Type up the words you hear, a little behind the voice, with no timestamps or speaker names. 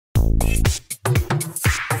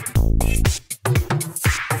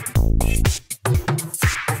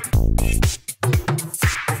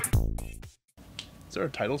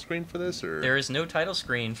title screen for this, or There is no title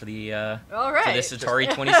screen for the All right. for this Atari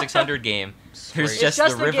 2600 game. There's It's just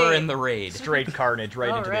just the a river game. and the raid. Straight carnage right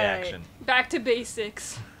into the Alright. action. Back to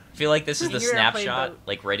basics. I feel like this is the Your airplane snapshot, boat.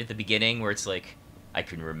 like right at the beginning, where it's like, I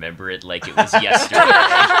can remember it like it was yesterday.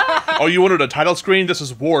 oh, you wanted a title screen? This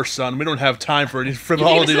is war, son. We don't have time for any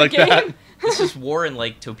frivolity You like think it's a that. game? This is war in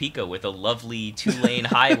like Topeka with a lovely 2-lane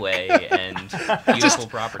highway and beautiful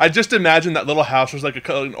property. I just imagine that little house. There's like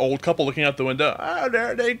an old couple looking out the window. Ah,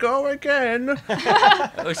 there they go again.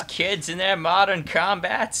 Those kids in their modern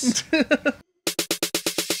combats.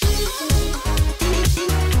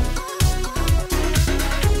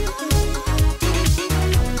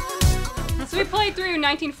 So we played through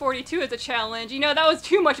 1942 as a challenge. You know, that was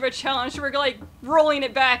too much of a challenge, so we're like rolling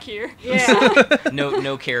it back here. Yeah.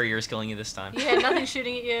 No carriers killing you this time. Yeah, nothing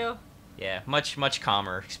shooting at you. Yeah, much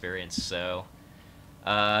calmer experience. So,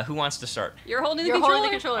 who wants to start? You're holding the You're controller.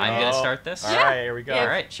 holding the controller. I'm gonna start this. All right, here we go. All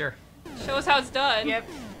right, sure. Show us how it's done. Yep.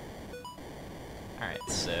 All right,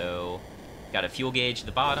 so got a fuel gauge at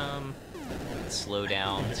the bottom. Slow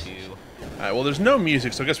down to All right, well, there's no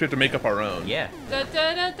music, so I guess we have to make up our own. yeah. Da,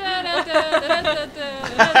 da, da, da, da, da, da, da, da.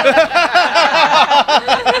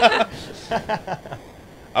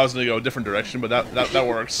 I was gonna go a different direction, but that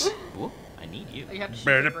works. Ooh, I need you. You have to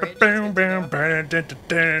shoot the bridge. It's good to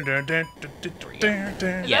go.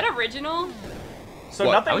 Is Yeah. that original? So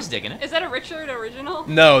What? nothing. I was digging it. Is that a Richard original?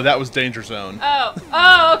 No, that was Danger Zone.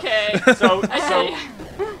 Oh, okay. So I so see.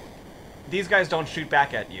 these guys don't shoot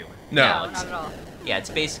back at you. No. No, not at all. Yeah, it's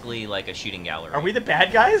basically like a shooting gallery. Are we the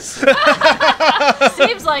bad guys?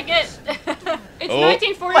 Seems like it. It's Oh.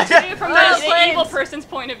 1942 from Oh, the planes. evil person's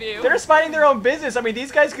point of view. They're just minding their own business. I mean, these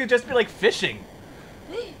guys could just be like fishing.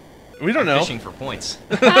 We don't know. Fishing for points.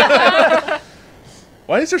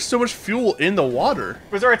 Why is there so much fuel in the water?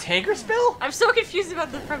 Was there a tanker spill? I'm so confused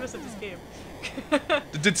about the premise of this game.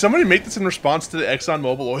 Did somebody make this in response to the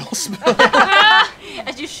ExxonMobil oil spill?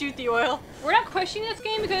 As you shoot the oil. We're not questioning this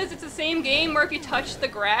game because it's the same game where if you touch the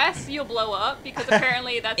grass, you'll blow up because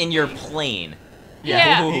apparently that's In your plane.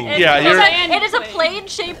 Yeah. Ooh. It's Yeah, a you're- land It is a plane.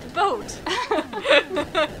 plane-shaped boat.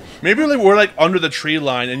 Maybe we're like under the tree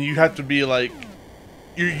line, and you have to be like,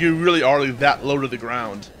 you really are like that low to the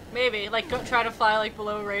ground. Maybe, like, go try to fly, like,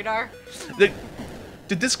 below radar. Like,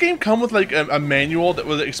 did this game come with like a manual that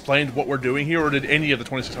was explained what we're doing here, or did any of the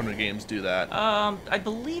 2600 games do that? I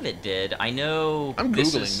believe it did. I know. I'm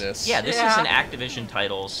this Googling is, this. Yeah, this Yeah. is an Activision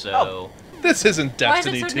title, so This isn't Why is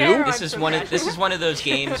it Destiny so 2. narrow? this I'm is so one of mad. this is one of those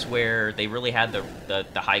games where they really had the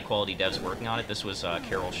high quality devs working on it. This was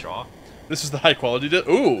Carol Shaw. This is the high quality.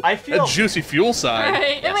 Ooh, I feel- a juicy fuel side. Right.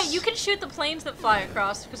 Wait, Yes. you can shoot the planes that fly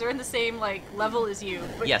across because they're in the same, like, level as you.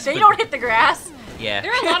 But Yes, they but- don't hit the grass. Yeah.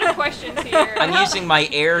 There are a lot of questions here. I'm using my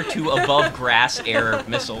air to above grass air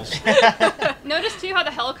missiles. Notice too how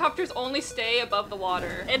the helicopters only stay above the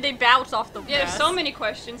water. And they bounce off the Yeah, there's grass. so many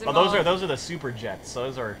questions Oh, involved. those are the super jets.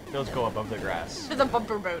 Those go above the grass. They're the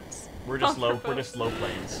bumper boats. We're just Bumper low. We're just low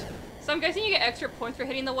planes. So I'm guessing you get extra points for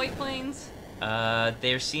hitting the white planes.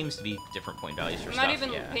 There seems to be different point values for I'm stuff. not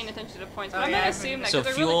even yeah. paying attention to points, Oh, but I'm yeah, gonna I assume that So 'cause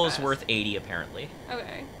they're really fuel's fast. worth 80 apparently.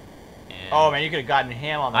 Okay. And Oh man, you could have gotten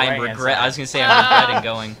ham on the I right-hand regret. side. I was gonna say I'm regretting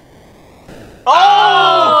going. Oh!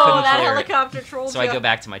 Oh, couldn't that clear it. helicopter trolled So I you. go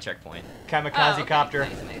back to my checkpoint. Kamikaze okay. copter.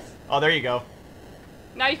 Nice, nice. Oh, there you go.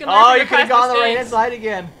 Now you can learn Oh, from you your could have past gone the right hand mistakes. side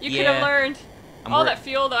again. You could have Yeah. learned. I'm All wor- that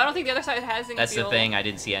fuel, though. I don't think the other side has any That's fuel. the thing. I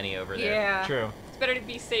didn't see any over there. Yeah. True. It's better to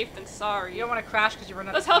be safe than sorry. You don't want to crash because you run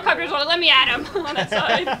out Those of fuel. helicopters want to let me at him on that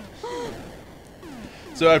side.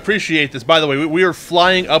 So I appreciate this. By the way, we are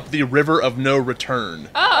flying up the river of no return,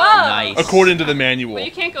 Oh. Nice. according to the manual. But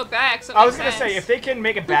you can't go back, so it I was makes gonna say, sense. if they can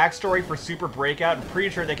make a backstory for Super Breakout, I'm pretty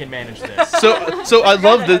sure they can manage this. So I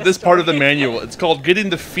love this part of the manual. It's called Getting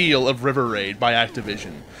the Feel of River Raid by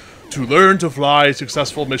Activision. To learn to fly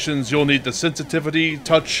successful missions, you'll need the sensitivity,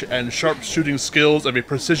 touch, and sharp shooting skills of a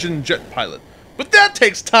precision jet pilot. But that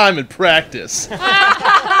takes time and practice.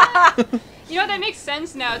 You know, that makes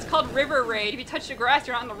sense now. It's called River Raid. If you touch the grass,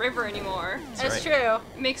 you're not in the river anymore. That's right. true.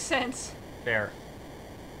 It makes sense. Fair.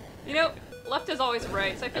 You know, left is always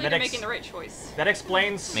right, so I feel And like that you're making the right choice. That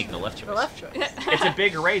explains. Make the left choice. The left choice. It's a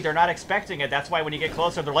big raid. They're not expecting it. That's why when you get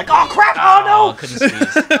closer, they're like, "Oh crap! Oh couldn't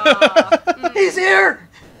squeeze. no! He's here!"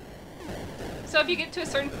 So if you get to a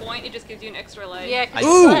certain point, it just gives you an extra life. Yeah, because Ooh.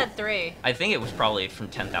 you still had 3. I think it was probably from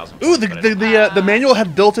 10,000. Ooh, but I don't know. the manual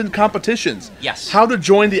had built-in competitions. Yes. How to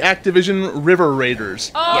join the Activision River Raiders.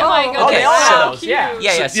 Oh Yeah. my Oh, god, they that's all so have those, cute. yeah.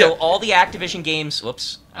 Yeah. So- So all the Activision games.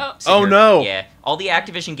 Whoops. Oh, Oh, no. Yeah, all the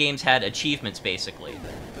Activision games had achievements basically,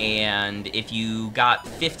 and if you got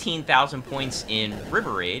 15,000 points in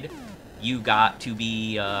River Raid, you got to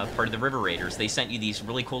be part of the River Raiders. They sent you these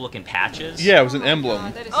really cool looking patches. Yeah, it was an Oh my emblem.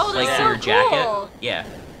 God, that is Like so for your cool. jacket. Yeah.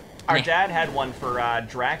 Our dad had one for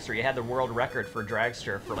Dragster. He had the world record for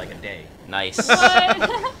Dragster for like a day. Nice. What?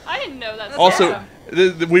 I didn't know that. Also,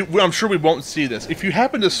 awesome. I'm sure we won't see this. If you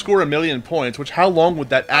happen to score 1,000,000 points, which how long would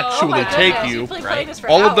that Oh actually my take goodness, you? we played right? this for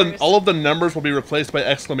All hours. of the numbers will be replaced by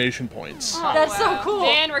exclamation points. Oh, That's so wow. cool.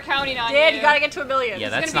 Dan, we're counting on Dan, you. you gotta get to 1,000,000. Yeah,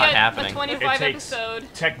 It's that's gonna not be happening. A 25 It takes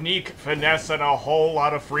episode. technique, finesse, and a whole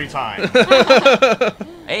lot of free time.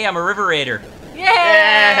 Hey, I'm a River Raider.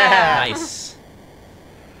 Yeah. Nice.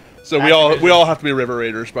 So we all have to be River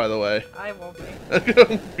Raiders, by the way. I won't be.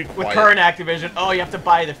 Be With quiet. current Activision, oh, you have to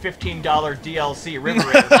buy the $15 DLC River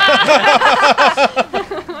Raiders.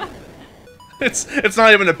 It's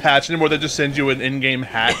not even a patch anymore. They just send you an in-game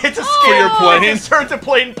hat It's a for skin. your plane. It turns to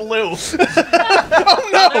plain blue.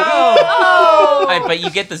 Oh. Alright, but you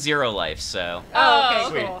get the 0 life, so Oh, okay,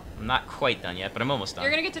 Sweet. cool. I'm not quite done yet, but I'm almost done.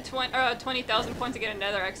 You're gonna get to 20,000 points to get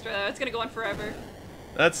another extra. It's gonna go on forever.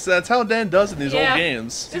 That's how Dan does it in these Yeah. old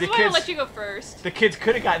games. This the is why I kids- let you go first. The kids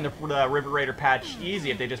could have gotten the River Raider patch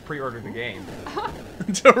easy if they just pre-ordered the game.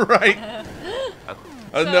 Right.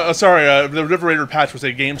 No, sorry. The River Raider patch was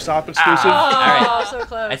a GameStop exclusive. Oh, Alright. so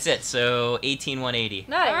close. That's it, so 18,180.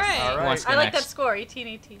 Nice. All right. All Who right. wants to go I like next? that score,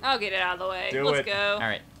 18-18. I'll get it out of the way. Do Let's it. go.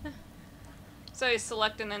 Alright, So you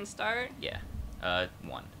select and then start. yeah.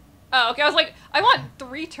 1. Oh, okay. I was like, I want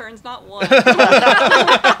 3 turns, not 1.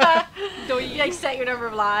 Do you like set your number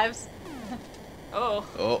of lives? Oh.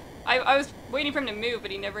 Oh. I was waiting for him to move,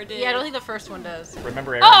 but he never did. Yeah, I don't think the first one does.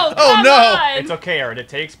 Remember, Erin? Oh, Oh, come no. on! It's okay, Erin. It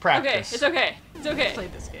takes practice. Okay, it's okay. It's I okay.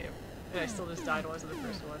 played this game. And I still just died once in the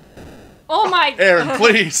first one. Oh my. Aaron,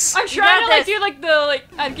 please. I'm trying to got like this. do like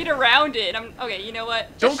the get around it. I'm okay. You know what?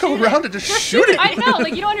 Don't Just go shoot it. around it. Just shoot it. I know.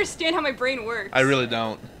 Like you don't understand how my brain works. I really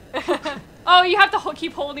don't. Oh, you have to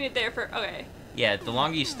keep holding it there for. Okay. Yeah, the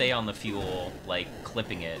longer you stay on the fuel, like,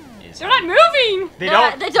 clipping it is... They're not moving. They No,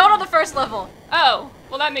 don't. They don't on the first level. Oh,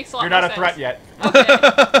 well that makes a lot You're more not a sense. threat yet. Okay.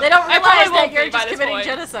 They don't I probably realize that won't you're be by just this committing point.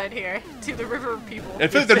 genocide here to the river people. I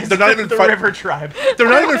feel like they're not even the fighting. River Tribe. They're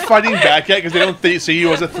not even fighting back yet because they don't see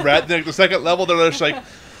you as a threat. Then at the second level, they're just like,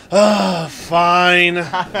 ah, fine.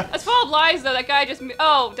 That's full of lies though. That guy just.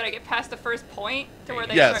 Oh, did I get past the first point to where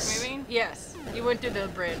they Yes. start moving? Yes, you went through the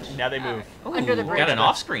bridge. Now they move. Under the Ooh, bridge. got an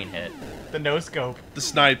off-screen hit. The no scope. The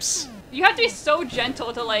snipes. You have to be so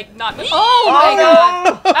gentle to like not. Oh my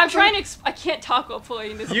god! I'm trying to. I can't talk while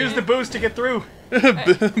playing this. Use game. the boost to get through. Boat You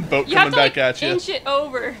coming have to back like at you. inch it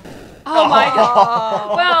over. Oh my god.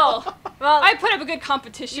 Oh. Well, Well, I put up a good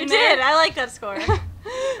competition. you there. did. I like that score.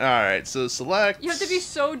 Alright, so select. You have to be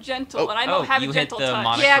so gentle, Oh. and I don't Oh, have you a hit gentle the touch.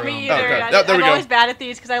 mono- Yeah, Chrome. me Oh, either. okay. Yeah, there we I'm go. always bad at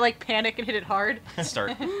these because I like panic and hit it hard.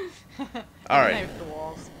 Start. Alright. Knife the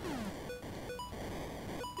walls.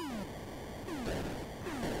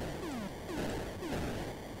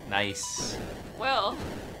 Nice. Well,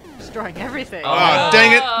 Destroying everything. Oh. Ah,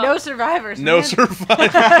 dang it. No survivors. No man. survival.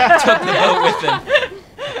 Took the boat with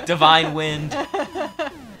him. Divine wind.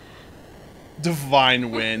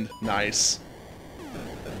 Divine wind. Nice.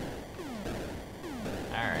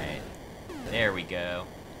 Alright. There we go.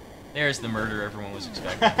 There's the murder everyone was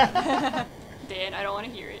expecting. Dan, I don't want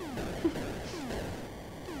to hear it.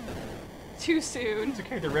 Too soon. It's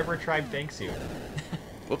okay. The River Tribe thanks you.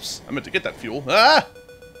 Whoops. I meant to get that fuel. Ah!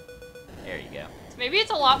 There you go. Maybe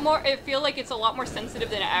it's a lot more. I feel like it's a lot more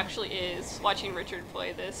sensitive than it actually is. Watching Richard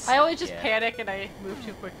play this. I always just Yeah. panic and I move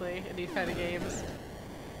too quickly in these kind of games.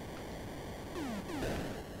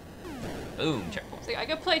 Boom, checkpoint. See, I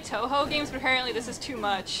could play Toho games, but apparently this is too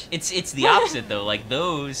much. It's the opposite though. Like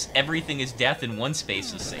those, everything is death and one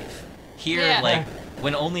space is safe. Here, Yeah. like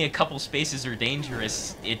when only a couple spaces are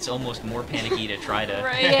dangerous, it's almost more panicky to try to.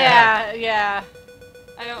 Right? Yeah, yeah.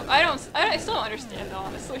 I still don't understand though,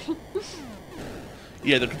 honestly.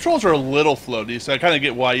 Yeah, the controls are a little floaty, so I kind of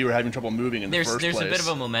get why you were having trouble moving in the There's first place. a bit of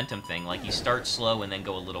a momentum thing. Like you start slow and then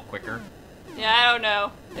go a little quicker. Yeah, I don't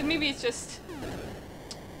know. Maybe it's just.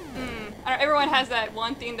 Everyone has that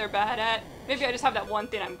one thing they're bad at. Maybe I just have that one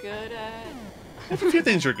thing I'm good at. There's a few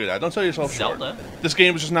things you're good at. Don't sell yourself Zelda. short. This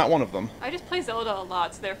game is just not one of them. I just play Zelda a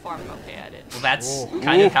lot, so therefore I'm okay at it. Well, that's Whoa.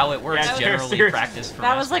 kind of Ooh. how it works. Yeah, Generally, seriously. practice for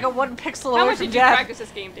That was like mastery. a 1 pixel How away much from did you death. practice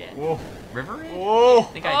this game, Dan? Whoa. River Raid? Whoa.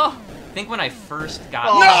 I think when I first got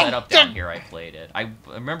Oh. set up down here, I played it. I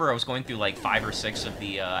remember I was going through like 5 or 6 of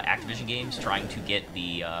the Activision games, trying to get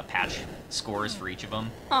the patch scores for each of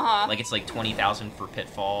them. Like it's like 20,000 for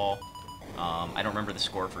Pitfall. I don't remember the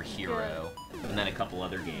score for Hero, and then a couple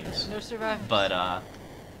other games. No survive. But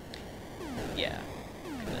yeah.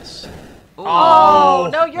 Goodness. Ooh. Oh,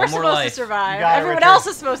 no, you're One more supposed life. to survive. You got it, Everyone Richard. else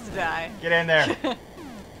is supposed to die. Get in there.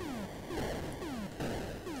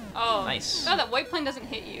 Oh. Nice. No, that white plane doesn't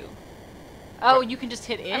hit you. Oh, you can just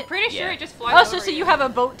hit it? I'm pretty sure Yeah. it just flies Oh, over so you have a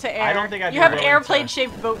boat to air. I don't think I'd You be have an willing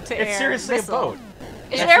airplane-shaped boat to air. It's seriously missile. a boat.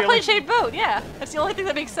 It's an That's the airplane-shaped boat, yeah. That's the only thing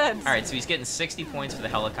that makes sense. All right, so he's getting 60 points for the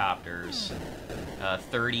helicopters,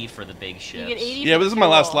 30 for the big ships. You get 80 Yeah, but this is my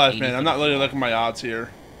last life, 80 man. I'm not really looking at my odds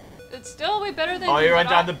here. It's still way better than Oh, you went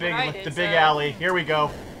down what the I big did, big so- alley. Here we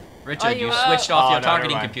go. Richard, Oh, you you- switched off Oh, your no,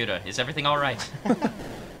 targeting never mind. computer. Is everything all right?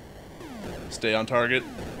 Stay on target.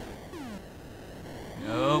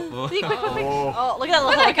 Nope. See, quick. Oh. Oh, look at that little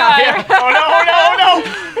Look at that helicopter. guy. Oh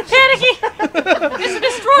no! Panicky! It's a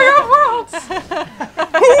destroyer of worlds!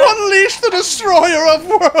 Who unleashed the destroyer of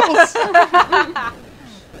worlds?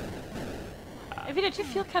 I mean, did you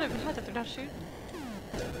feel kind of bad that they're not shooting?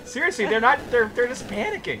 Seriously, they're not. They're just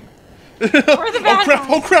panicking. Or the Oh bad crap! guys.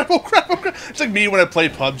 Oh crap! Oh crap! Oh crap! It's like me when I play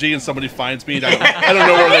PUBG and somebody finds me and I don't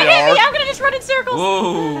know where they Yeah, are. I'm gonna just run in circles.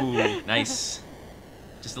 Whoa, nice.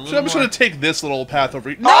 Just a So little I'm just more. gonna take this little path over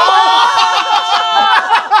here. No!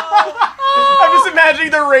 I'm just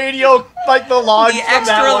imagining the radio, like the log. The from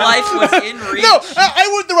extra that one. life was in reach. No!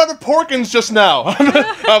 I went the route of Porkins just now. I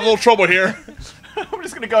have a little trouble here. I'm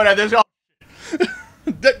just gonna go down. There's.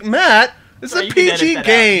 Matt, it's a You can edit PG that out.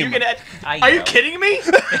 game. You can ed- I Are you know. kidding me?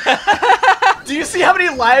 Do you see how many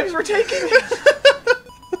lives we're taking?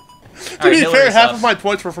 To Alright, be Hillary fair, half sucks. of my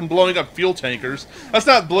points were from blowing up fuel tankers. That's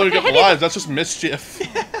not blowing up lives, that's just mischief.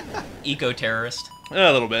 Eco-terrorist.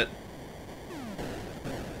 A little bit.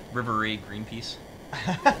 River Raid Greenpeace.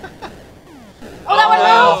 Oh, that one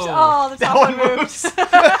Oh. moved! Oh, the top That one one moved. moves.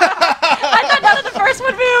 I thought none of the first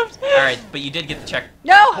one moved! Alright, but you did get the check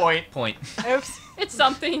No! Point. point. Oops. It's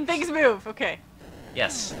something. Things move, okay.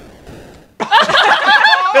 Yes.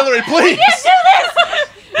 Hillary, please!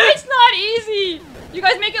 It's not easy! You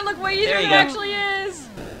guys make it look way easier There than you it go. actually is.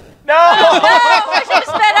 No! No! I should have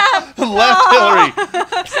sped up! Left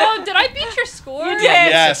Hillary! So, did I beat your score? You did. Yeah,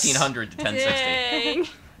 Yes. 1600 to 1060. Dang.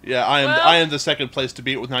 Yeah, I Well- am the second place to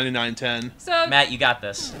beat with 9910. So, Matt, you got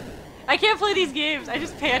this. I can't play these games, I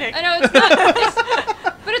just panic. I know it's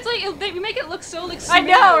not, but it's like they make it look so like smooth. I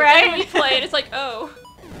know, right? And then we play it, it's like, oh,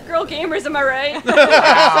 girl gamers, am I right?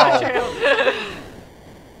 Wow. So true.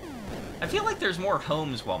 I feel like there's more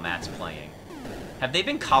homes while Matt's playing. Have they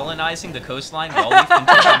been colonizing the coastline while we've been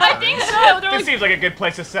taking I think turns? so. They're This like, seems like a good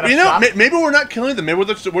place to set up You know, shop. maybe we're not killing them. Maybe we're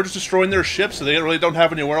just destroying their ships, so they really don't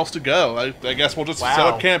have anywhere else to go. I guess we'll just set Wow.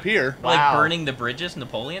 up camp here. Like Wow. burning the bridges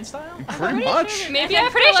Napoleon style? Pretty much. maybe I'm I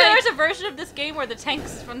pretty feel sure like, there's a version of this game where the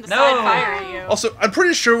tanks from the No. side fire at you. Also, I'm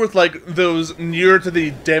pretty sure with like those near to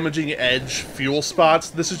the damaging edge fuel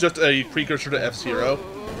spots, this is just a precursor to F-Zero.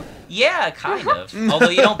 Yeah, kind of. Although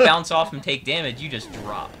you don't bounce off and take damage, you just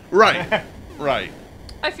drop. Right. Right.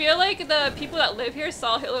 I feel like the people that live here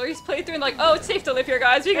saw Hillary's playthrough and like, oh, it's safe to live here,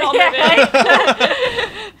 guys. We can all move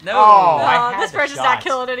in. No. Oh, I had This the person's shot. not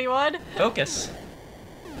killing anyone. Focus.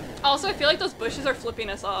 Also, I feel like those bushes are flipping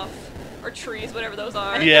us off, or trees, whatever those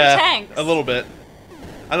are. think Yeah. they're tanks. A little bit.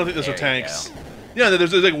 I don't think those are There you tanks. Yeah,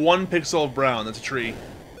 there's like 1 pixel of brown. That's a tree.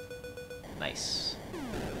 Nice.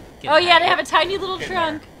 Oh yeah, they have a tiny little Getting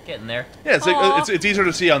trunk. Getting there. Yeah, it's like Aw. it's easier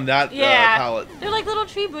to see on that Yeah. palette. They're like little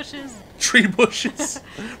tree bushes. Tree bushes.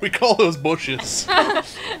 We call those bushes. I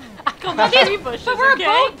call them tree bushes. But we're okay?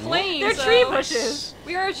 both planes. They're so tree bushes.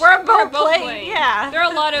 We're We're both both planes, yeah. There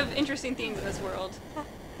are a lot of interesting things in this world.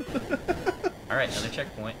 Alright, another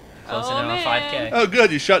checkpoint. Closing Oh, in on man. 5k. Oh,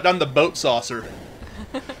 good. You shut down the boat saucer.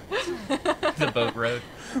 The boat road.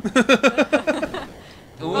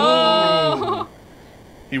 Ooh. Oh.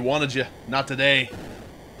 He wanted you. Not today.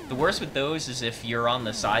 The worst with those is if you're on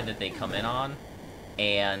the side that they come in on,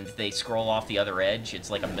 and they scroll off the other edge, it's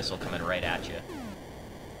like a missile coming right at you.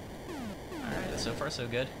 Alright, so far so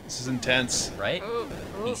good, This is intense. right? Ooh.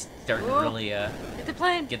 He's starting to Ooh. really Get the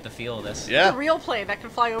plane. get the feel of this. It's Yeah. a real plane that can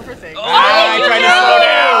fly over things. Oh, I you tried to did! slow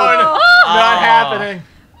down. Not Aw. happening.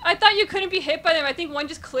 I thought you couldn't be hit by them. I think one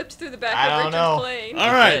just clipped through the back I of don't Richard's know. plane.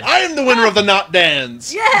 All right. I am the winner of the Not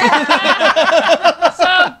Dans. Yeah!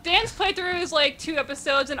 So Dan's playthrough is like 2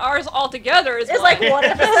 episodes, and ours altogether is It's like one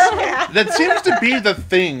episode. Yeah. That seems to be the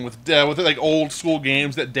thing with like old school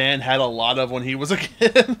games that Dan had a lot of when he was a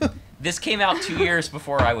kid. This came out 2 years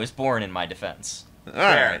before I was born, in my defense. All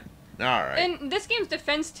right. All right. In this game's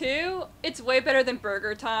defense too, it's way better than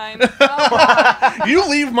Burger Time. You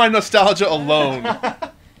leave my nostalgia alone.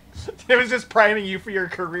 It was just priming you for your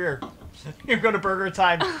career. You go to Burger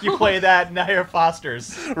Time, you play that, and now you're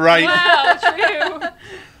Foster's. Right. Wow, true.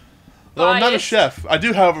 Though I'm not a Biased. chef. I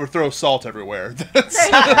do, however, throw salt everywhere. That's...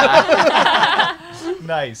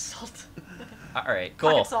 Nice. Alright,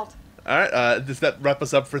 Pocket cool. salt. All right. Does that wrap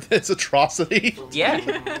us up for this atrocity? Yeah.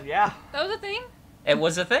 Yeah. That was a thing? It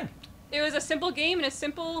was a thing. It was a simple game and a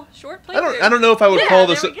simple short I playthrough. don't know if I would Yeah, call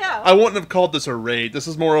this. there we go. I wouldn't have called this a raid. This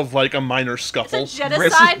is more of like a minor scuffle. It's a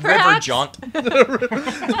genocide, River perhaps? jaunt.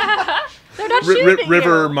 They're not shooting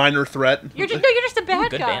River you. minor threat. You're just a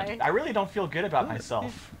bad Good guy. band. I really don't feel good about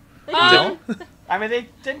myself. No? I mean, they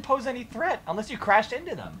didn't pose any threat unless you crashed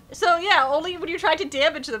into them. So yeah, only when you tried to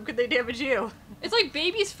damage them could they damage you. It's like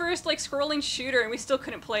baby's first like scrolling shooter, and we still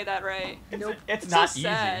couldn't play that right. It's It's not so easy.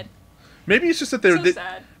 sad. Maybe it's just that they're So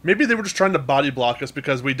sad. maybe they were just trying to body block us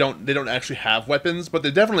because they don't actually have weapons, but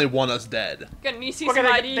they definitely want us dead. Got an EC Look at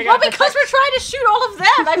ID. they Well, got- because we're trying to shoot all of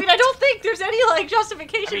them. I mean, I don't think there's any like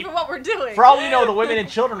justification I mean, for what we're doing. For all we know, the women and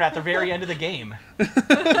children are at the very end of the game.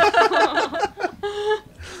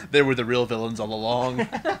 They were the real villains all along.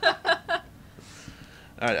 Alright,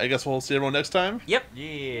 I guess we'll see everyone next time. Yep.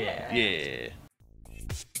 Yeah. Yeah.